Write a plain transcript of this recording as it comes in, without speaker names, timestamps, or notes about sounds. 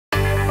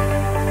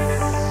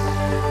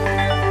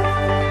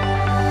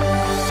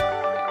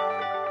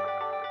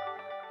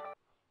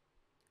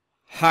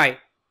Hi,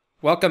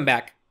 welcome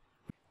back.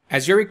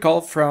 As you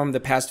recall from the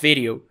past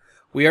video,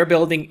 we are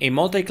building a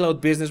multi-cloud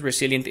business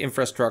resilient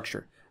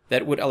infrastructure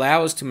that would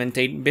allow us to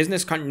maintain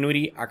business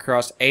continuity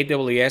across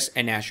AWS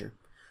and Azure,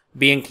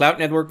 being Cloud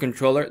Network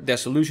Controller the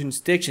solution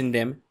stitching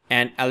them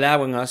and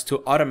allowing us to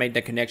automate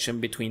the connection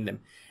between them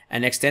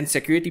and extend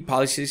security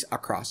policies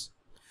across.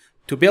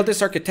 To build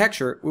this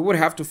architecture, we would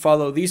have to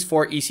follow these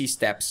 4 easy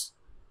steps.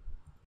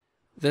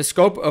 The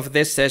scope of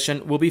this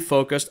session will be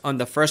focused on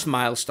the first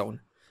milestone,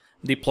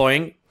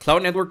 deploying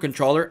Cloud Network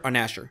Controller on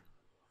Azure.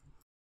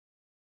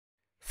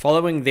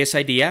 Following this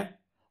idea,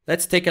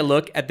 let's take a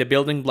look at the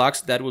building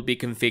blocks that will be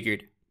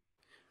configured.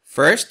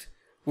 First,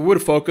 we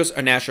would focus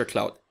on Azure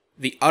Cloud.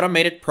 The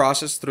automated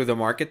process through the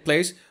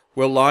marketplace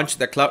will launch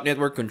the Cloud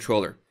Network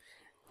Controller.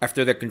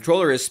 After the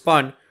controller is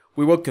spun,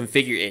 we will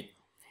configure it,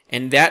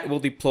 and that will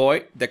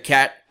deploy the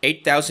Cat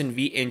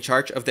 8000V in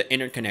charge of the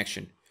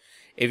interconnection.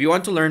 If you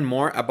want to learn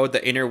more about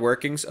the inner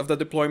workings of the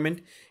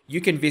deployment, you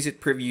can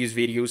visit previous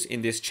videos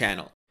in this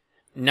channel.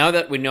 Now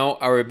that we know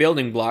our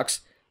building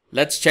blocks,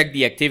 let's check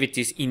the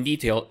activities in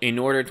detail in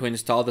order to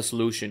install the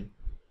solution.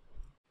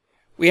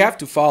 We have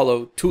to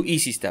follow 2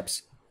 easy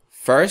steps.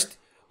 First,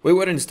 we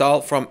would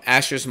install from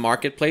Azure's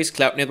Marketplace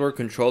Cloud Network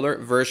Controller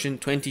version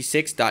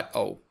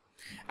 26.0.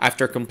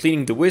 After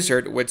completing the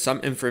wizard with some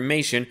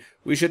information,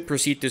 we should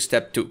proceed to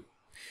step 2.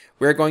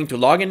 We're going to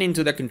log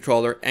into the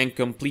controller and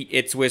complete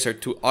its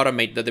wizard to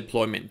automate the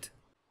deployment.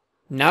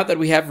 Now that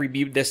we have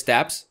reviewed the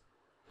steps,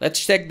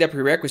 let's check the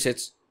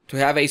prerequisites to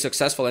have a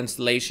successful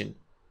installation.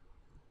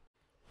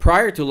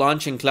 Prior to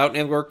launching Cloud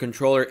Network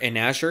Controller in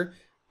Azure,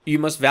 you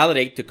must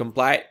validate to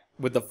comply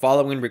with the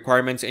following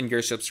requirements in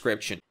your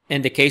subscription.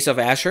 In the case of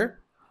Azure,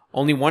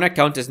 only one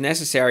account is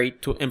necessary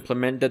to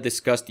implement the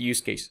discussed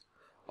use case.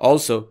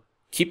 Also,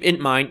 keep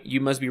in mind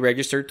you must be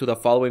registered to the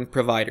following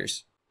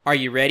providers. Are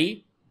you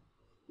ready?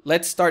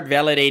 Let's start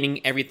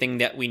validating everything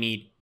that we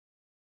need.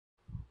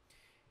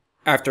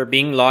 After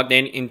being logged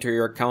into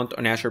your account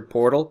on Azure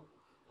portal,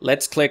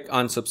 let's click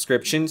on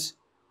Subscriptions,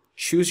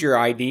 choose your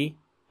ID,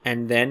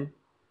 and then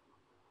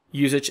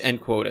Usage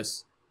and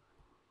Quotas.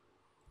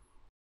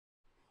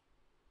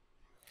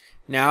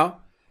 Now,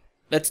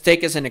 let's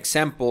take as an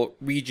example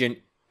region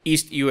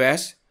East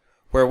US,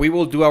 where we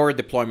will do our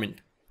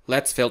deployment.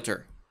 Let's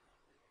filter.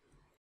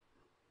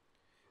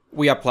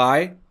 We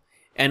apply,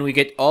 and we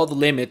get all the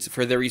limits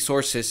for the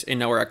resources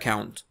in our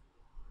account.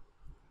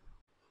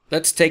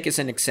 Let's take as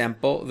an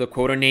example the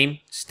quota name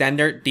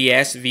Standard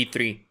DS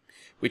V3,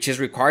 which is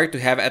required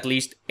to have at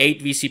least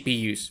 8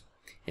 vCPUs.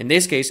 In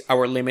this case,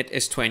 our limit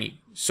is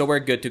 20, so we're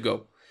good to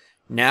go.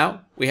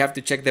 Now, we have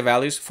to check the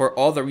values for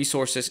all the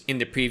resources in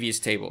the previous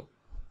table.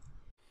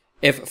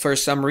 If for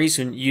some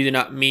reason you do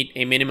not meet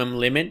a minimum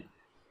limit,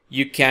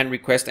 you can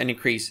request an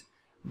increase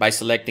by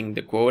selecting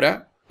the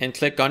quota and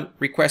click on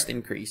Request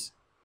Increase.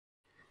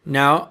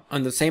 Now,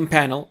 on the same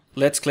panel,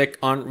 let's click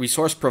on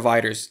Resource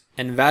Providers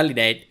and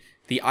validate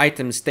the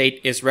item state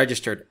is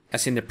registered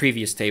as in the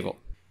previous table.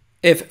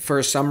 If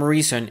for some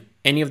reason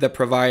any of the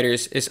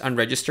providers is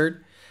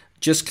unregistered,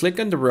 just click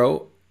on the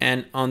row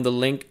and on the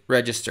link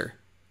Register.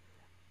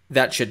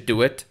 That should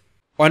do it.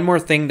 One more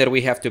thing that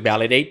we have to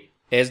validate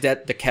is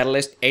that the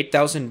Catalyst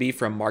 8000V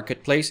from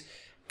Marketplace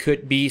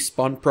could be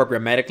spun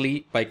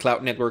programmatically by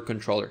Cloud Network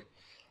Controller.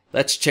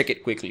 Let's check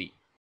it quickly.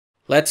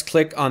 Let's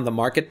click on the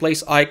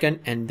Marketplace icon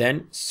and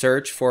then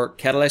search for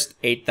Catalyst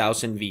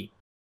 8000V.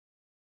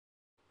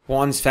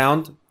 Once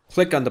found,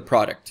 click on the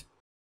product.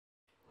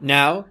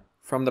 Now,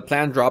 from the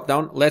plan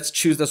dropdown, let's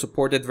choose the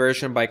supported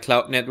version by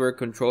Cloud Network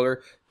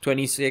Controller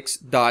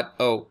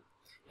 26.0.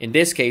 In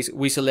this case,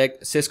 we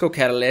select Cisco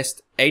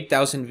Catalyst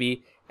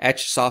 8000V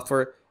Edge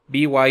Software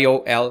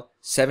BYOL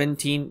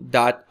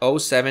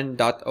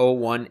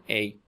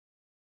 17.07.01a.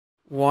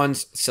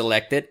 Once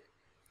selected,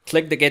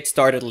 click the Get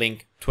Started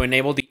link to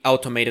enable the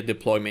automated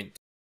deployment.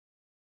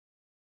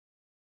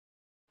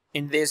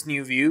 In this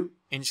new view,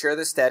 ensure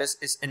the status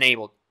is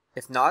enabled.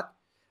 If not,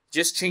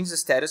 just change the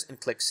status and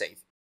click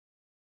Save.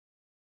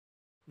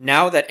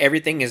 Now that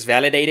everything is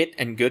validated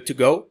and good to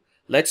go,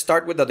 let's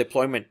start with the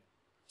deployment.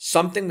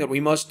 Something that we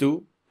must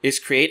do is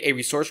create a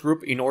resource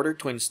group in order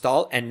to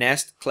install and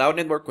nest Cloud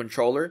Network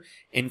Controller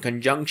in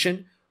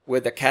conjunction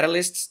with the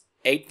Catalyst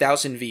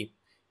 8000V.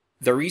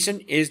 The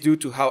reason is due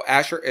to how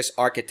Azure is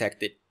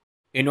architected.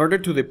 In order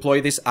to deploy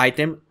this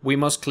item, we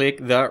must click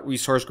the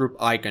resource group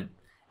icon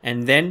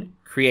and then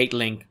create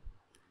link.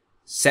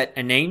 Set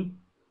a name,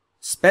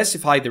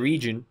 specify the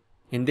region,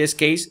 in this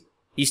case,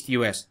 East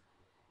US.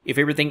 If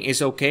everything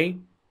is okay,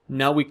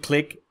 now we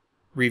click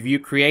Review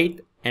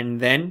Create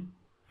and then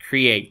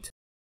Create.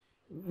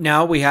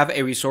 Now we have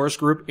a resource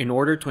group in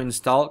order to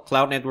install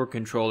Cloud Network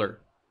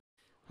Controller.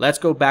 Let's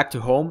go back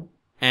to Home,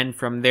 and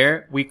from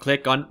there we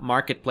click on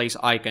Marketplace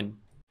icon.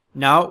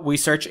 Now we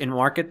search in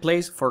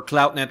Marketplace for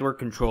Cloud Network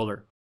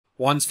Controller.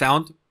 Once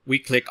found, we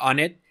click on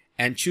it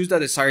and choose the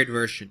desired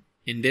version,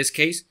 in this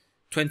case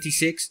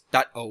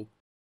 26.0.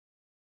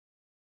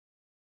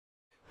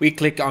 We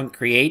click on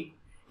Create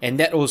and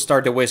that will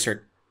start the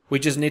wizard. We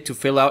just need to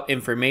fill out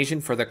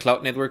information for the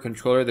Cloud Network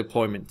Controller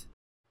deployment.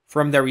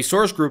 From the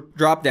resource group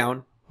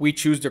dropdown, we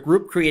choose the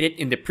group created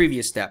in the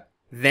previous step.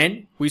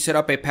 Then, we set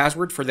up a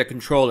password for the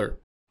controller.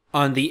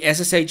 On the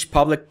SSH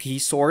public key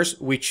source,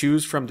 we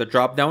choose from the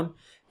dropdown,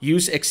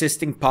 use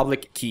existing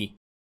public key.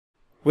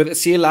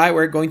 With CLI,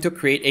 we're going to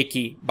create a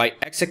key by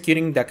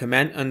executing the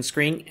command on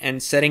screen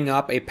and setting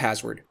up a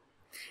password.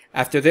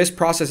 After this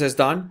process is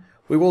done,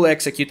 we will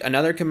execute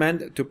another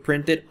command to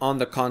print it on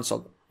the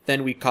console.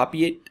 Then we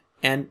copy it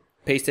and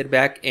paste it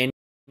back in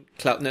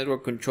Cloud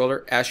Network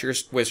Controller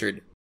Azure's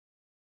wizard.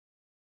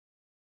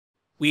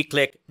 We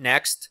click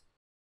Next.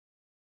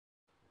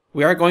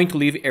 We are going to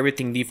leave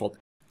everything default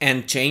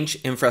and change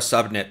infra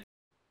subnet.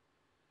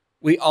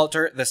 We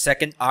alter the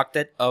second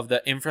octet of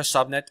the infra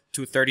subnet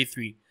to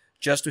 33,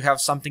 just to have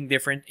something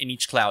different in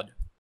each cloud.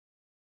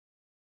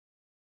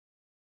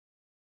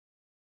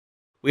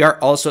 We are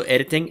also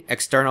editing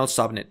external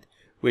subnet,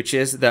 which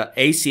is the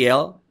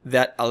ACL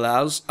that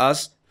allows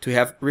us to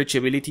have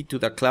reachability to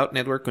the Cloud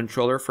Network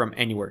Controller from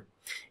anywhere.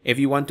 If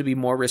you want to be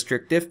more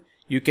restrictive,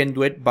 you can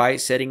do it by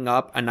setting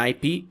up an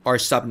IP or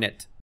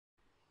subnet.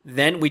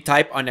 Then we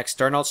type on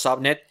external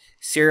subnet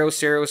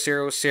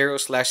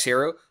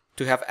 0000/0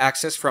 to have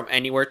access from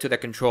anywhere to the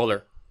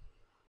controller.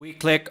 We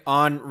click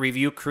on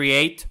Review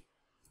Create.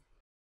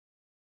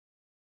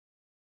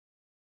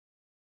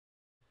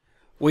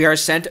 We are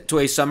sent to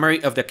a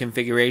summary of the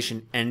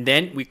configuration, and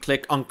then we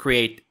click on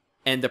Create,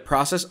 and the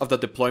process of the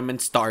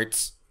deployment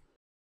starts.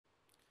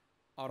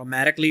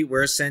 Automatically,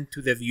 we're sent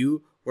to the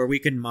view where we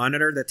can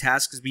monitor the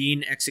tasks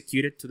being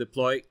executed to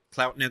deploy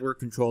Cloud Network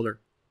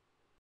Controller.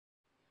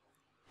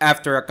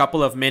 After a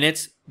couple of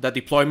minutes, the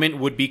deployment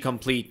would be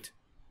complete.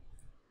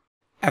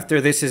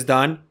 After this is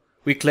done,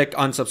 we click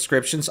on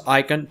Subscriptions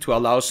icon to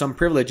allow some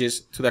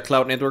privileges to the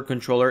Cloud Network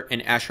Controller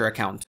and Azure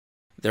account.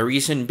 The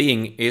reason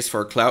being is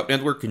for Cloud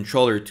Network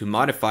Controller to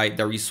modify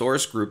the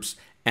resource groups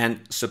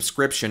and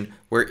subscription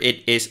where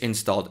it is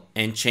installed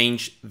and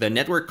change the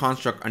network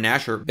construct on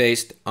Azure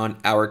based on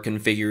our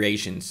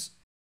configurations.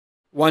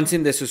 Once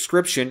in the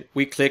subscription,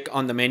 we click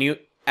on the menu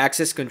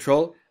Access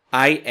Control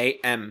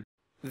IAM,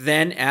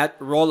 then add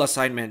Role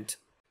Assignment.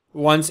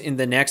 Once in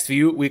the next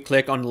view, we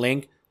click on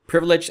link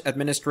Privileged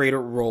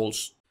Administrator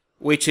Roles,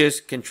 which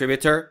is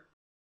Contributor.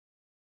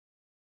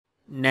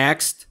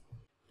 Next,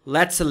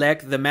 let's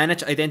select the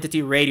Manage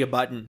Identity Radio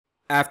button.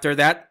 After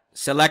that,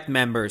 select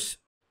Members.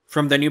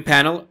 From the new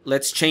panel,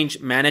 let's change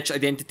Manage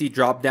Identity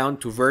dropdown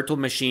to Virtual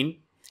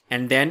Machine,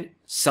 and then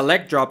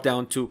select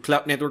dropdown to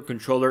Cloud Network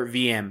Controller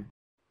VM.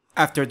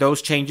 After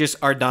those changes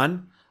are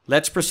done,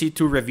 let's proceed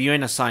to Review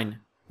and Assign.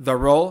 The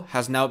role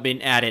has now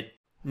been added.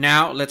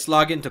 Now, let's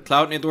log into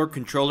Cloud Network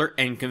Controller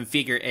and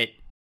configure it.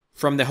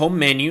 From the home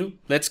menu,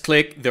 let's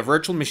click the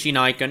virtual machine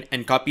icon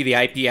and copy the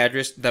IP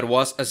address that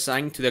was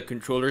assigned to the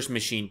controller's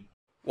machine.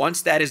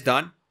 Once that is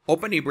done,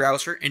 open a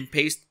browser and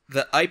paste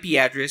the IP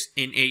address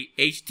in a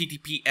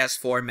HTTPS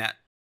format.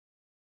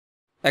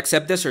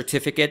 Accept the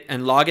certificate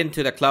and log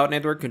into the Cloud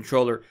Network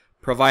Controller,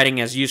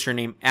 providing as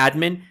username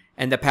admin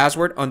and the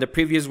password on the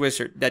previous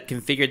wizard that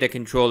configured the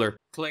controller.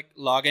 Click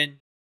Login.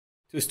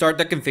 To start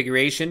the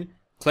configuration,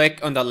 click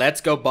on the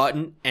Let's Go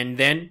button and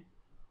then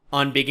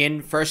on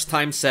Begin First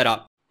Time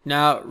Setup.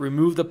 Now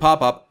remove the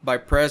pop-up by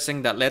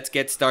pressing the Let's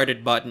Get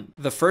Started button.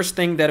 The first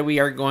thing that we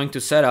are going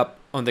to set up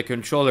on the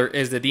controller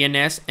is the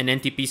DNS and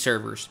NTP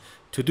servers.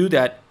 To do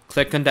that,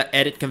 click on the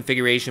Edit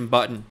Configuration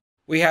button.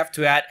 We have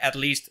to add at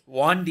least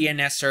one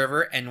DNS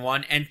server and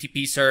one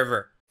NTP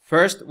server.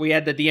 First, we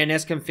add the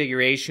DNS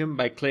configuration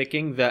by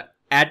clicking the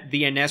Add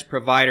DNS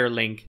Provider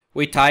link.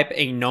 We type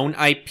a known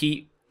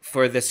IP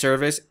for the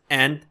service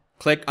and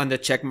click on the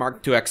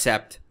checkmark to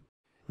accept.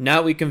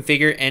 Now we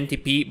configure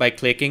NTP by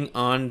clicking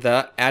on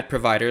the Add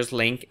Providers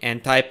link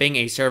and typing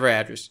a server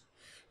address.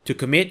 To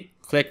commit,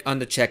 click on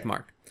the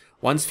checkmark.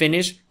 Once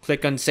finished,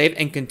 click on Save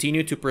and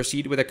continue to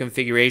proceed with the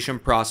configuration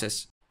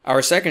process.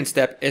 Our second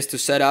step is to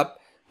set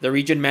up the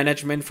region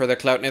management for the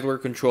Cloud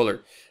Network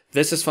Controller.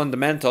 This is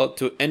fundamental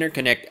to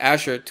interconnect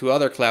Azure to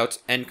other clouds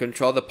and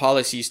control the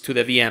policies to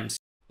the VMs.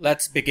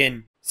 Let's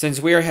begin. Since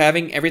we are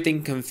having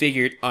everything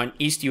configured on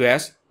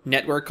EastUS,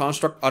 Network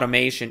Construct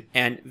Automation,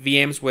 and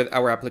VMs with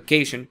our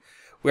application,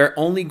 we are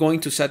only going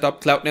to set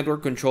up Cloud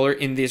Network Controller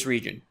in this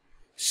region.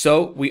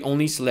 So we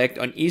only select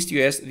on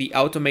EastUS the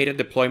automated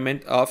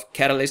deployment of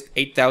Catalyst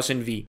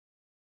 8000V.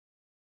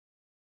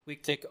 We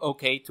click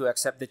OK to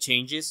accept the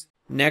changes.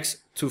 Next,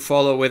 to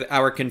follow with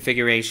our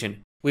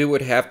configuration, we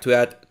would have to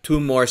add two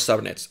more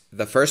subnets.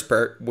 The first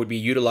pair would be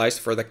utilized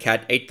for the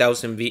Cat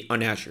 8000V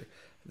on Azure.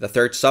 The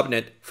third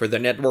subnet for the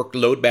network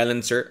load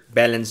balancer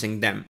balancing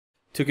them.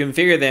 To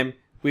configure them,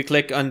 we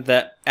click on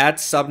the Add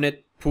Subnet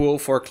Pool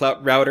for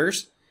Cloud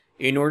Routers.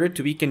 In order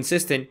to be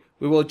consistent,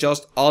 we will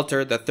just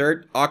alter the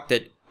third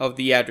octet of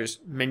the address,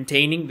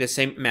 maintaining the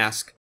same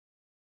mask.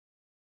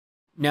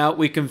 Now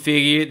we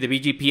configure the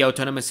BGP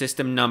Autonomous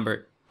System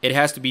number. It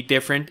has to be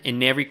different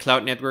in every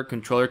Cloud Network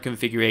Controller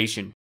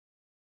configuration.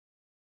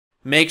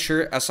 Make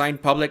sure Assign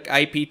Public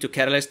IP to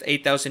Catalyst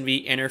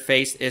 8000V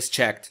interface is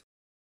checked.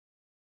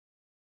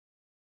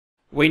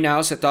 We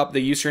now set up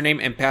the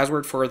username and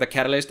password for the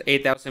Catalyst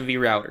 8000V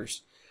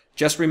routers.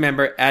 Just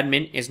remember,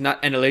 admin is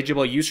not an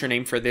eligible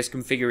username for this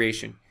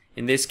configuration.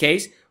 In this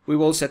case, we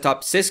will set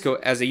up Cisco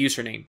as a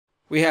username.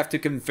 We have to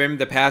confirm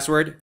the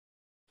password.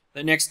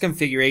 The next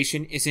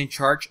configuration is in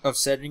charge of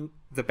setting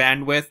the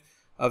bandwidth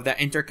of the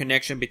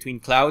interconnection between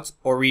clouds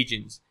or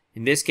regions.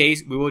 In this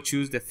case, we will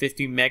choose the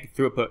 50 meg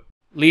throughput.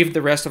 Leave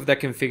the rest of the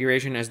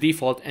configuration as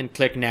default and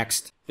click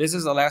Next. This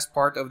is the last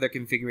part of the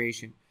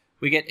configuration.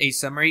 We get a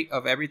summary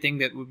of everything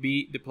that will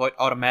be deployed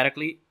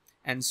automatically,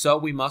 and so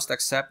we must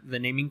accept the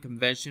naming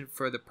convention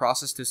for the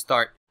process to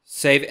start.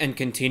 Save and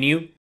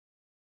continue.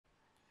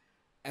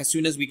 As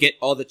soon as we get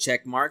all the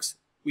check marks,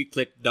 we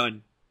click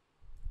Done.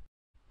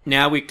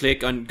 Now we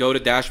click on Go to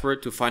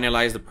Dashboard to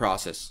finalize the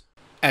process.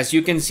 As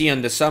you can see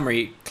on the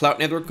summary, Cloud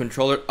Network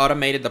Controller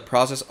automated the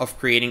process of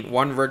creating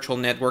one virtual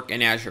network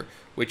in Azure,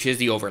 which is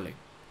the overlay.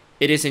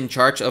 It is in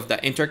charge of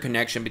the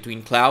interconnection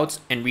between clouds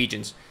and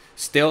regions.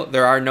 Still,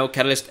 there are no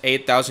Catalyst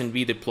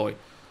 8000V deployed.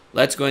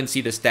 Let's go and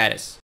see the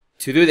status.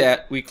 To do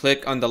that, we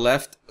click on the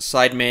left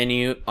side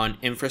menu on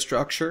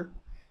Infrastructure,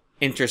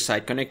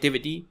 Inter-Site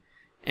Connectivity,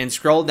 and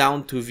scroll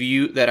down to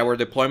view that our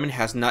deployment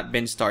has not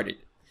been started.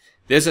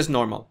 This is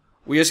normal.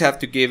 We just have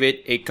to give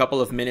it a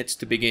couple of minutes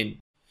to begin.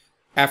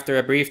 After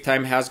a brief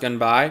time has gone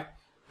by,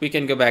 we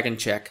can go back and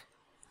check.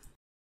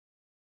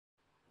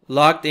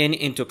 Logged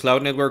into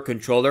Cloud Network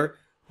Controller,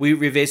 we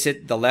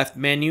revisit the left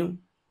menu,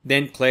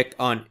 then click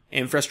on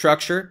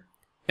Infrastructure,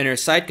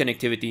 Inter-Site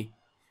Connectivity.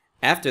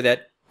 After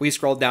that, we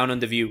scroll down on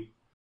the view.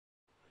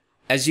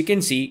 As you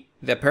can see,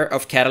 the pair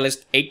of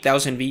Catalyst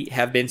 8000V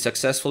have been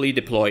successfully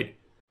deployed.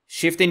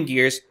 Shifting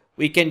gears,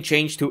 we can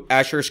change to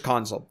Azure's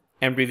console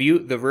and review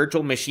the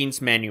virtual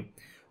machines menu.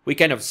 We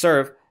can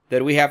observe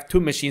that we have two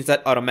machines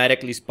that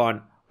automatically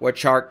spawn,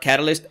 which are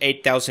Catalyst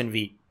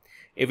 8000V.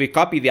 If we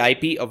copy the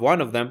IP of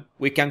one of them,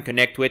 we can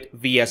connect to it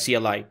via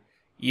CLI,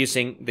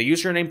 using the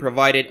username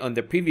provided on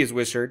the previous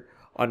wizard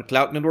on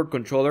Cloud Network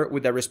Controller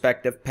with the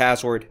respective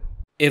password.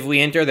 If we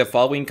enter the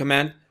following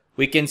command,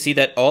 we can see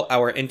that all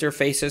our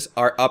interfaces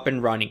are up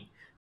and running.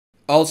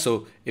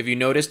 Also, if you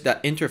notice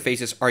that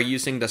interfaces are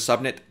using the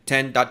subnet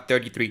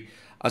 10.33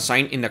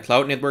 assigned in the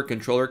Cloud Network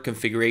Controller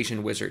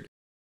configuration wizard,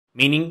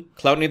 meaning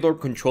Cloud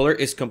Network Controller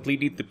is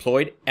completely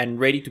deployed and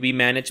ready to be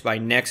managed by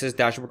Nexus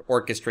Dashboard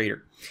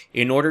Orchestrator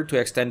in order to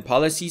extend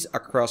policies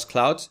across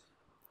clouds,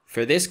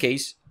 for this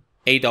case,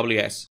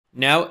 AWS.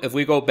 Now, if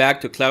we go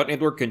back to Cloud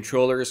Network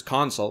Controller's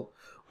console,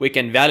 we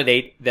can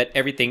validate that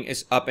everything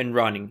is up and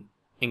running,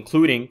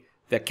 including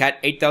the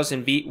Cat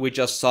 8000V we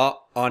just saw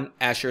on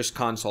Azure's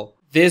console.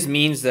 This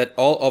means that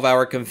all of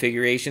our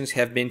configurations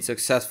have been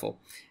successful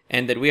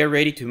and that we are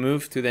ready to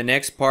move to the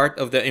next part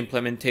of the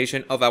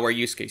implementation of our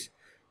use case.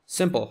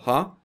 Simple,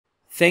 huh?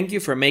 Thank you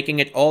for making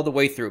it all the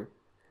way through.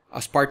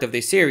 As part of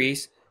this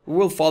series, we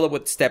will follow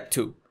with step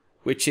 2,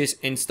 which is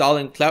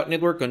installing Cloud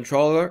Network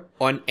Controller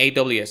on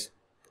AWS.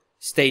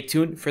 Stay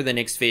tuned for the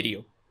next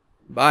video.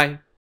 Bye!